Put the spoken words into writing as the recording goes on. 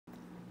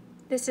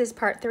This is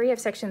part 3 of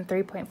section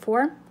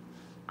 3.4.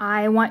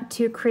 I want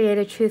to create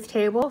a truth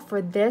table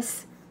for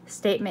this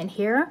statement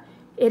here.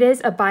 It is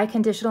a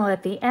biconditional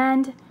at the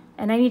end,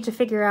 and I need to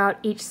figure out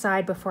each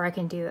side before I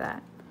can do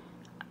that.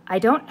 I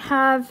don't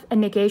have a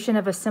negation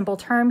of a simple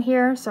term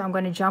here, so I'm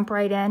going to jump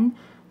right in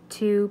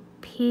to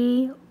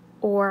P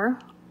or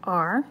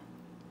R.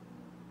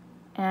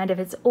 And if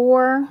it's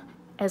or,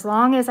 as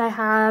long as I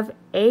have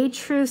a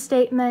true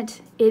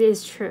statement, it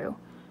is true.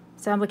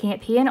 So I'm looking at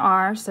P and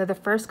R, so the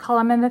first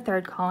column and the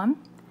third column.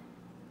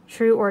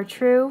 True or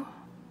true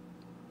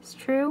is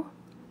true.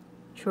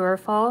 True or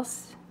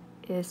false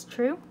is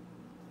true.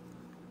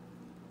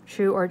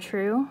 True or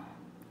true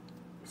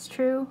is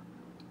true.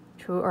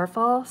 True or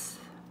false,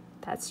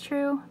 that's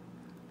true.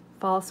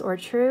 False or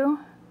true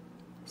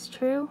is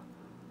true.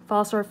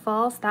 False or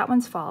false, that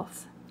one's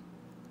false.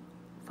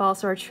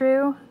 False or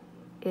true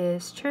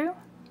is true.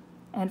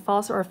 And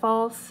false or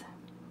false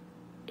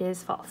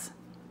is false.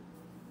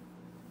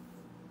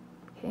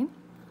 Okay,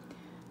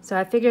 so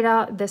I figured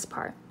out this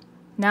part.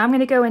 Now I'm going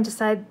to go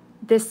inside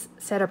this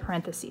set of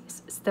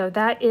parentheses. So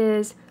that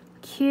is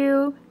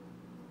Q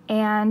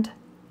and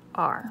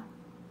R.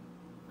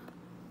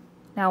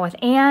 Now with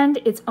and,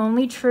 it's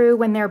only true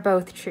when they're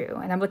both true.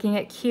 And I'm looking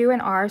at Q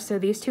and R, so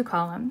these two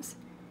columns.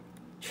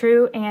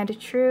 True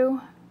and true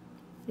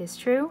is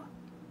true.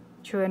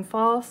 True and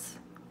false,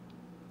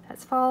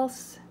 that's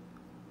false.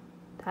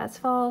 That's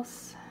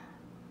false.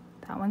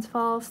 That one's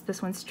false.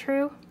 This one's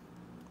true.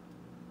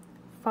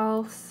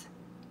 False,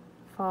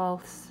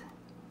 false,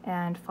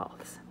 and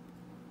false.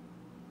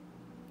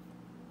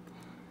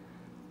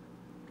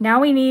 Now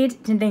we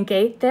need to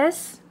negate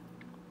this.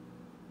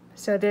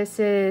 So this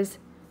is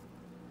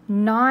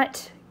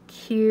not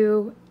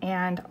Q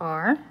and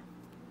R.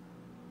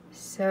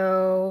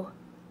 So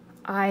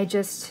I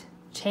just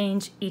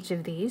change each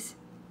of these.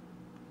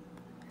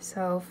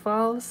 So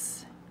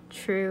false,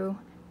 true,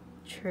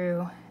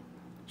 true,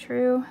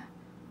 true,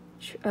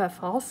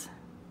 false,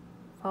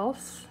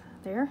 false,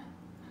 there.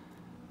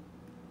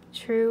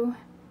 True,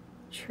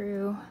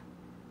 true,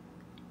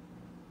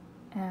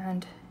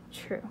 and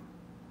true.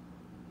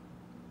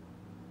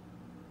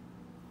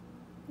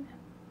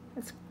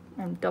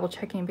 I'm double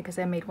checking because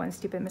I made one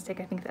stupid mistake.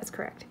 I think that's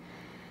correct.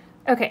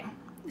 Okay,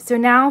 so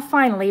now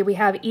finally we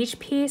have each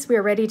piece. We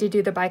are ready to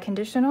do the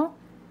biconditional.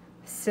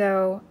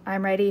 So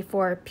I'm ready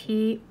for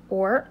P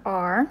or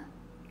R.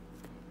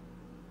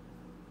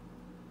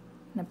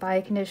 And a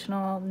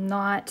biconditional,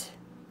 not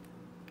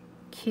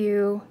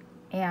Q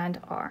and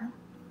R.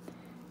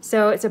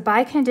 So it's a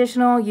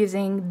biconditional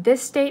using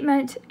this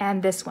statement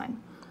and this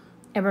one.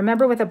 And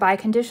remember, with a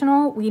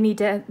biconditional,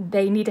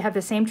 they need to have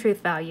the same truth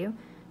value.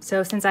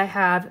 So since I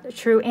have a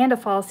true and a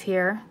false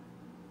here,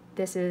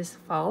 this is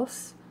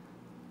false.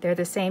 They're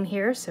the same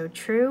here, so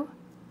true,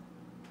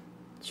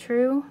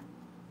 true,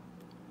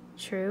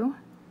 true.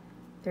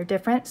 They're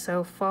different,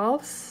 so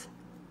false,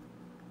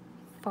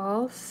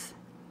 false.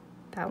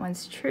 That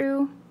one's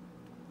true,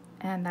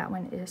 and that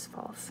one is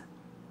false.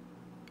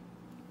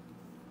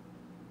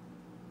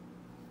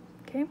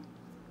 Okay.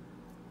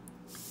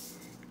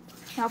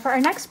 Now for our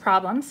next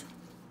problems,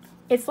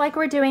 it's like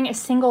we're doing a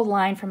single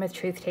line from a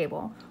truth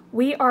table.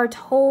 We are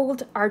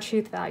told our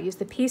truth values.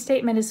 The P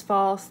statement is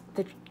false,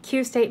 the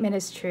Q statement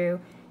is true,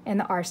 and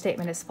the R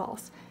statement is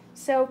false.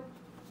 So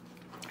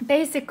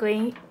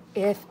basically,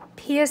 if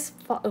P is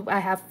I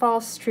have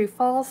false, true,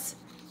 false,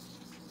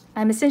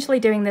 I'm essentially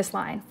doing this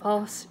line,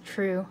 false,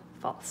 true,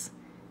 false.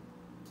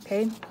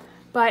 Okay,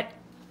 but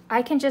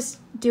I can just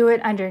do it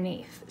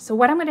underneath. So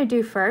what I'm going to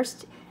do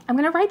first, I'm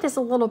going to write this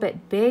a little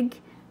bit big,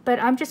 but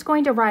I'm just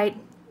going to write,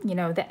 you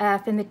know, the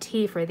F and the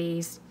T for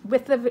these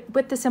with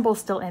the symbol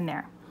still in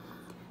there.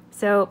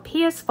 So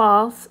P is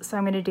false, so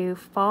I'm going to do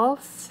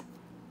false,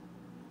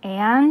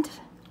 and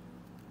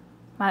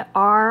my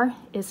R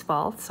is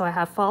false, so I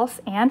have false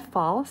and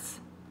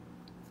false.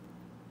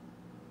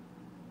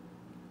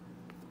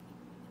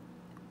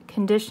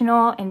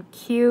 Conditional, and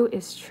Q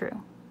is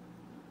true.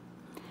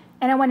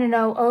 And I want to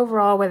know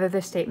overall whether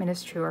this statement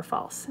is true or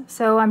false.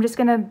 So I'm just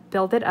going to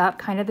build it up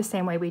kind of the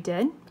same way we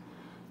did.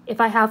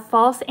 If I have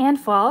false and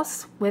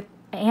false with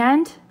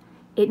and,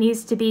 it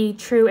needs to be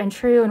true and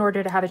true in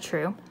order to have a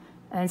true.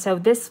 And so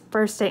this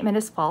first statement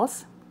is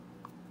false.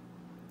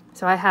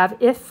 So I have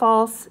if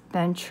false,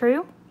 then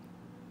true.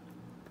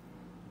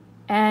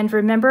 And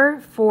remember,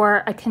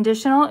 for a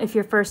conditional, if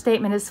your first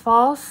statement is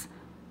false,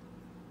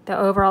 the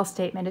overall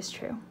statement is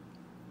true.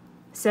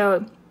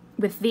 So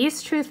with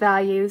these truth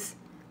values,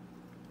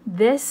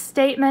 this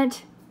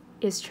statement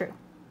is true.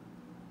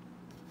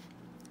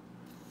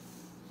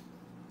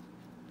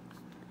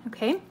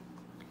 Okay.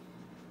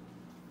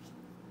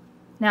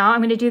 Now I'm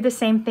going to do the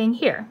same thing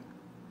here.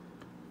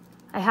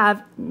 I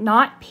have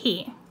not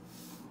P.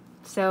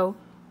 So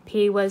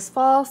P was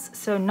false,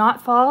 so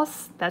not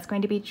false, that's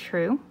going to be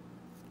true.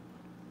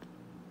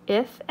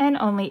 If and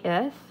only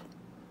if,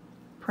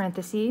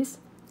 parentheses,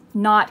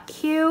 not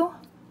Q.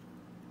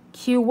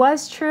 Q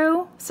was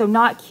true, so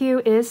not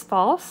Q is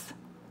false.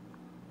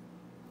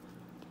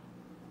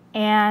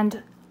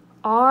 And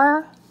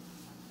R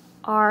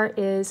R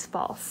is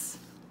false.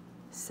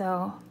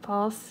 So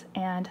false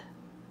and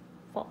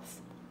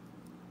false.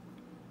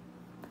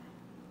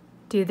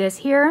 Do this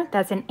here,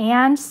 that's an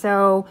and,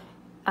 so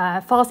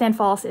false and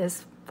false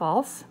is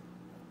false.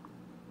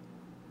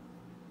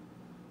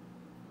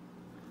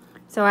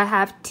 So I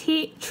have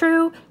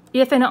true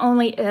if and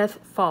only if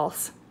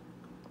false.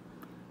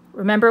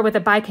 Remember with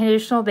a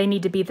biconditional, they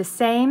need to be the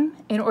same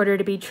in order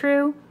to be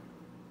true,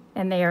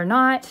 and they are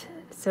not.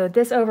 So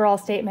this overall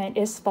statement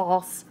is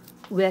false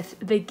with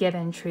the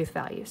given truth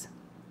values.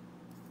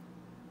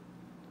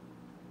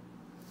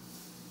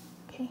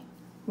 Okay,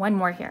 one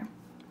more here.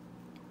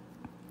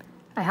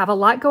 I have a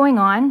lot going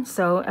on,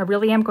 so I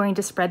really am going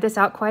to spread this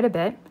out quite a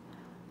bit.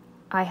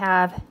 I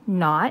have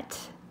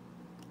not,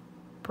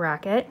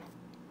 bracket,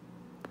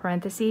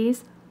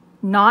 parentheses,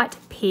 not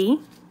P.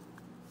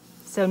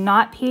 So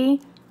not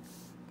P.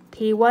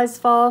 P was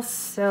false,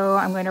 so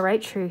I'm going to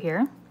write true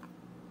here.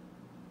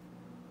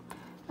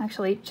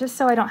 Actually, just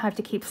so I don't have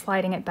to keep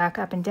sliding it back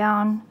up and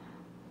down.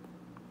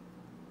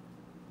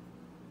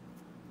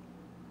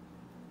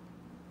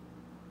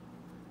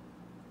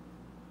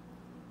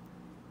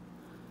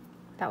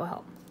 That will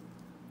help.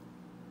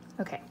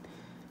 Okay,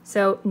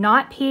 so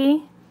not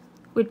P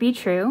would be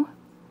true.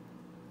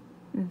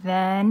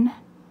 Then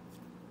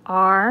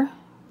R,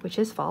 which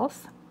is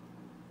false.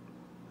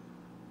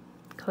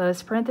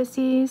 Close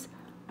parentheses,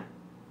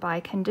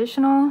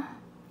 biconditional.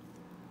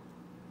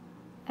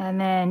 And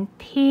then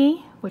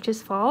P, which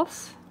is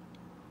false.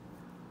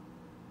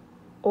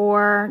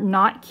 Or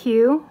not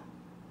Q,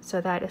 so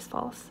that is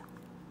false.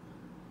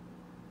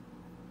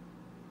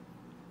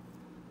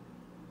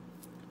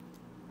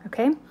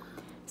 Okay,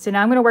 so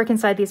now I'm going to work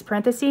inside these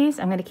parentheses.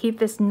 I'm going to keep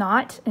this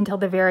not until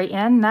the very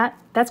end.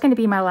 That's going to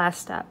be my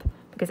last step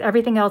because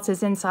everything else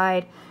is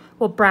inside,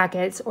 well,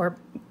 brackets or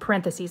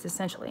parentheses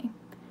essentially.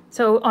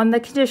 So on the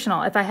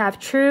conditional, if I have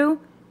true,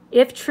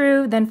 if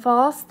true, then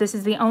false, this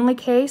is the only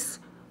case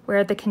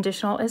where the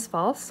conditional is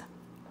false.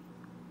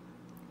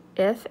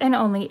 If and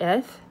only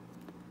if.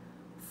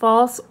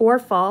 False or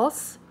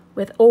false.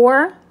 With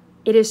or,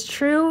 it is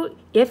true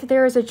if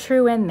there is a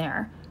true in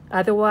there.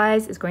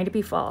 Otherwise, it's going to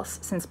be false.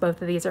 Since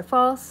both of these are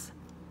false,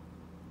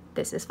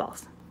 this is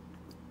false.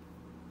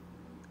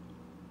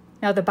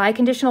 Now the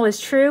biconditional is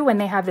true when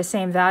they have the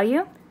same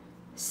value.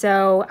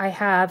 So I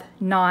have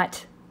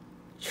not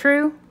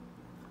true.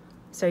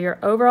 So your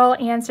overall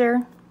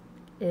answer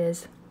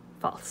is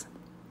false.